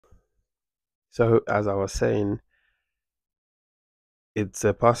So, as I was saying, it's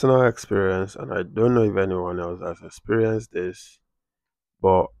a personal experience, and I don't know if anyone else has experienced this,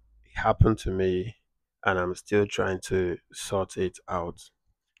 but it happened to me, and I'm still trying to sort it out.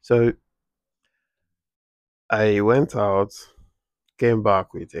 So, I went out, came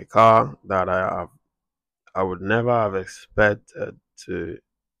back with a car that I would never have expected to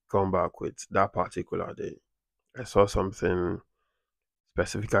come back with that particular day. I saw something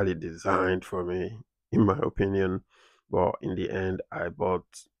specifically designed for me, in my opinion. But in the end, I bought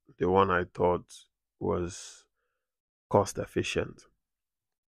the one I thought was cost efficient.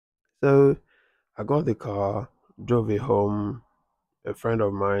 So I got the car, drove it home. A friend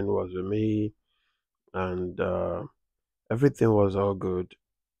of mine was with me, and everything was all good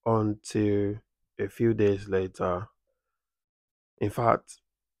until a few days later. In fact,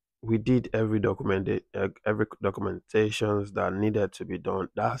 we did every documentations that needed to be done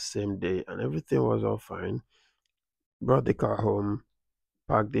that same day, and everything was all fine. Brought the car home,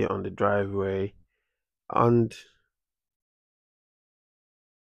 parked it on the driveway, and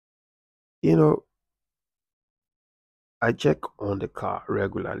you know, I check on the car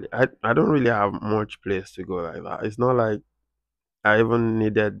regularly. I don't really have much place to go like that. It's not like I even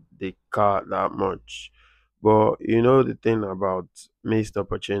needed the car that much. But the thing about missed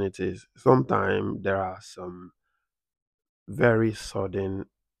opportunities, sometimes there are some very sudden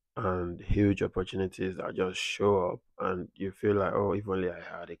and huge opportunities that just show up, and you feel like, oh, if only I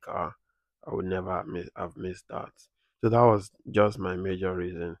had a car, I would never have missed that. So that was just my major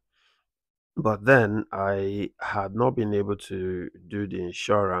reason. But then I had not been able to do the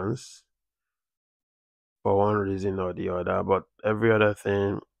insurance for one reason or the other. But every other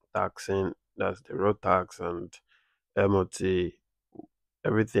thing, taxing, that's the road tax and MOT,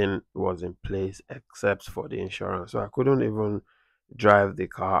 everything was in place except for the insurance. So I couldn't even drive the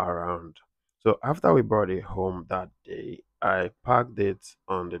car around. So after we brought it home that day, I parked it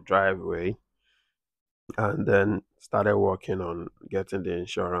on the driveway and then started working on getting the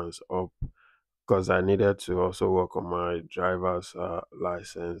insurance up because I needed to also work on my driver's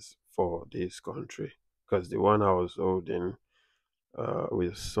license for this country because the one I was holding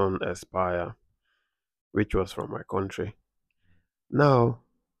will soon expire, which was from my country. Now,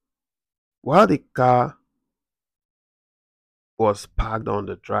 while the car was parked on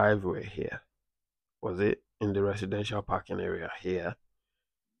the driveway here, was it in the residential parking area here?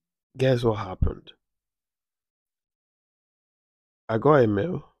 Guess what happened? I got a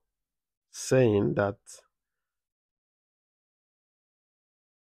mail saying that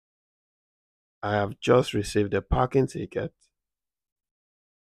I have just received a parking ticket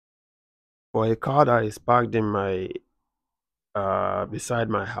for a car that is parked in my beside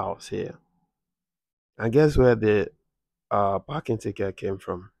my house here. And guess where the parking ticket came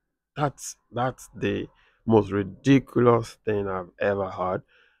from? That's the most ridiculous thing I've ever heard.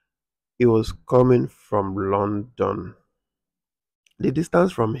 It was coming from London. The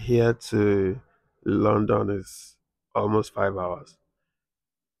distance from here to London is almost 5 hours.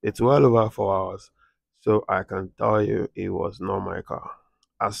 It's well over 4 hours. So I can tell you it was not my car.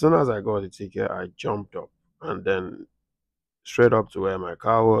 As soon as I got the ticket, I jumped up and then straight up to where my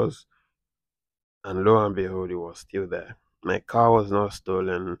car was, and lo and behold, it was still there. My car was not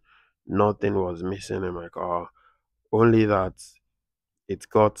stolen, nothing was missing in my car, only that it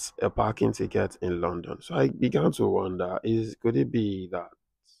got a parking ticket in London. So I began to wonder, is could it be that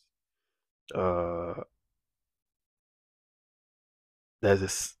uh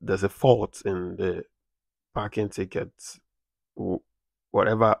there's a fault in the parking ticket? Wh-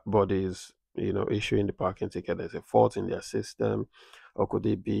 Whatever body is issuing the parking ticket, there's a fault in their system, or could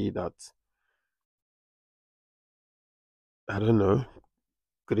it be that, I don't know,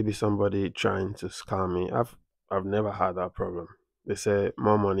 could it be somebody trying to scam me? I've never had that problem. They say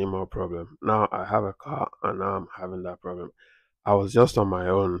more money, more problem. Now I have a car and now I'm having that problem. I was just on my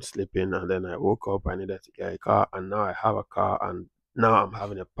own sleeping, and then I woke up, I needed to get a car, and now I have a car, and now I'm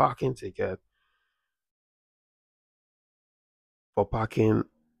having a parking ticket for parking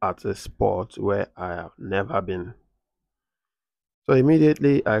at a spot where I have never been. So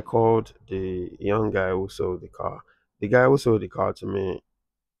immediately I called the young guy who sold the car. The guy who sold the car to me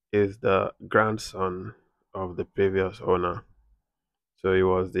is the grandson of the previous owner. So he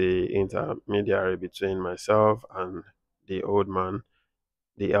was the intermediary between myself and the old man,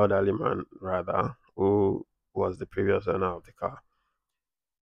 the elderly man rather, who was the previous owner of the car.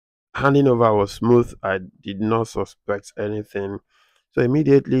 Handing over was smooth. I did not suspect anything. So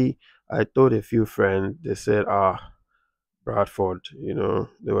immediately I told a few friends, they said, Bradford,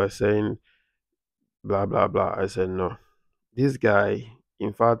 they were saying blah blah blah. I said no. This guy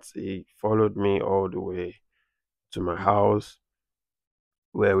In fact, he followed me all the way to my house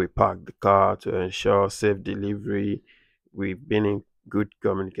where we parked the car to ensure safe delivery. We've been in good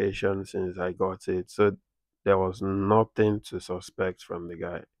communication since I got it. So there was nothing to suspect from the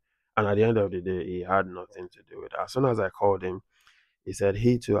guy. And at the end of the day, he had nothing to do with it. As soon as I called him, he said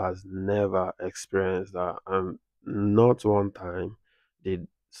he too has never experienced that. And not one time did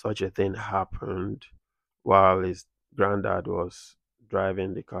such a thing happen while his granddad was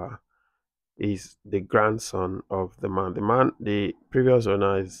driving the car. He's the grandson of the man. The previous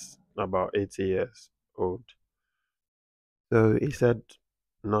owner is about 80 years old. So he said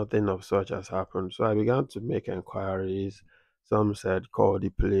nothing of such has happened. So I began to make inquiries. Some said call the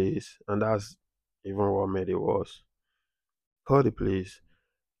police, and that's even what made it worse. Call the police.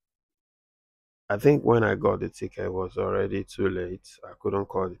 I think when I got the ticket, it was already too late. I couldn't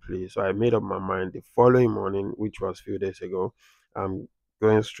call the police. So I made up my mind the following morning, which was a few days ago, I'm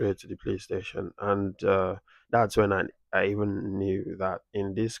going straight to the police station. And that's when I even knew that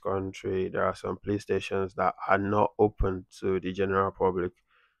in this country, there are some police stations that are not open to the general public.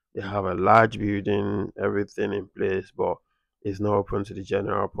 They have a large building, everything in place, but it's not open to the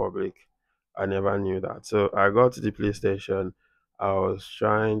general public. I never knew that. So I got to the police station. I was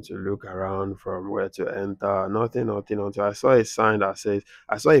trying to look around from where to enter. Nothing until I saw a sign that says,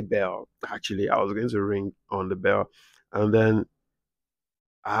 I saw a bell. Actually, I was going to ring on the bell. And then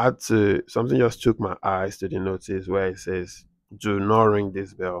I had to, something just took my eyes to the notice where it says, do not ring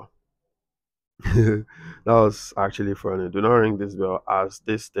this bell. That was actually funny. Do not ring this bell as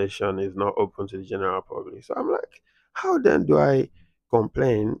this station is not open to the general public. So I'm like, how then do I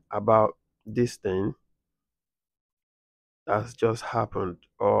complain about this thing that's just happened?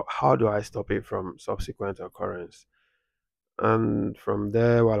 Or how do I stop it from subsequent occurrence? And from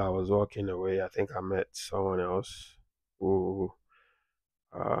there, while I was walking away, I think I met someone else who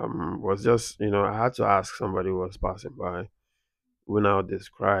was just, I had to ask somebody who was passing by who now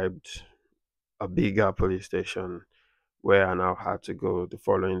described a bigger police station where I now had to go the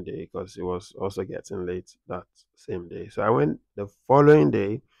following day because it was also getting late that same day. So I went the following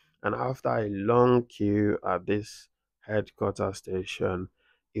day, and after a long queue at this headquarters station,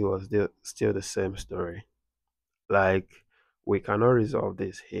 it was still the same story. Like, we cannot resolve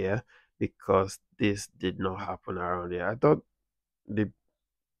this here because this did not happen around here. I thought the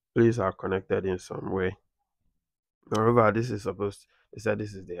police are connected in some way. Moreover, they said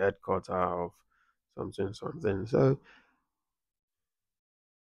this is the headquarters of something, something. So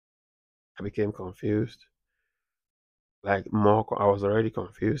I became confused. Like more, I was already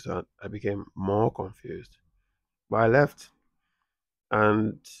confused and I became more confused. But I left,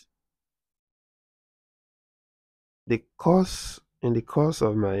 and in the course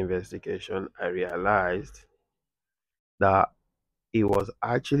of my investigation, I realized that it was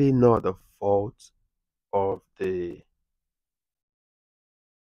actually not the fault of the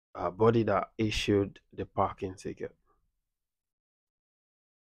body that issued the parking ticket.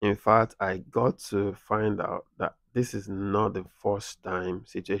 In fact, I got to find out that this is not the first time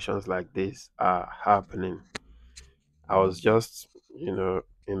situations like this are happening. I was just, in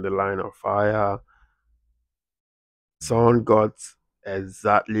the line of fire. Someone got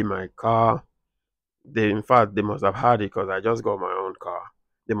exactly my car. In fact, they must have had it because I just got my own car.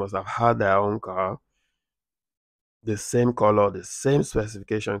 They must have had their own car, the same color, the same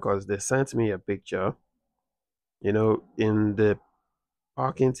specification, because they sent me a picture. In the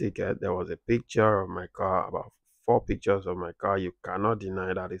parking ticket, there was a picture of my car, about four pictures of my car. You cannot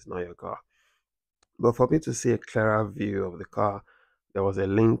deny that it's not your car. But for me to see a clearer view of the car, there was a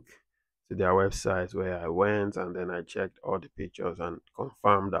link to their website where I went and then I checked all the pictures and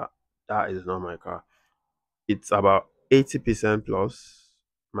confirmed that that is not my car. It's about 80% plus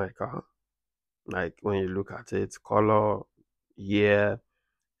my car. Like when you look at it, color, year,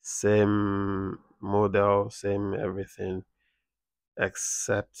 same model, same everything,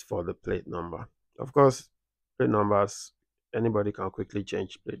 except for the plate number. Of course, plate numbers, anybody can quickly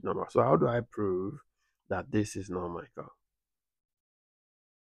change plate number. So how do I prove that this is not my car?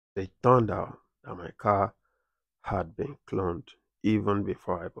 It turned out that my car had been cloned even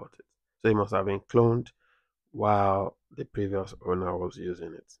before I bought it. So it must have been cloned while the previous owner was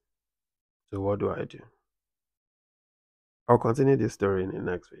using it. So what do I do? I'll continue this story in the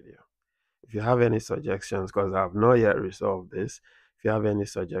next video. If you have any suggestions, because I've not yet resolved this, if you have any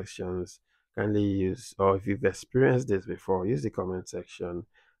suggestions, kindly use, or if you've experienced this before, use the comment section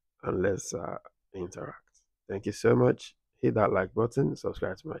and let's interact. Thank you so much. Hit that like button,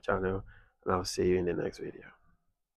 subscribe to my channel, and I'll see you in the next video.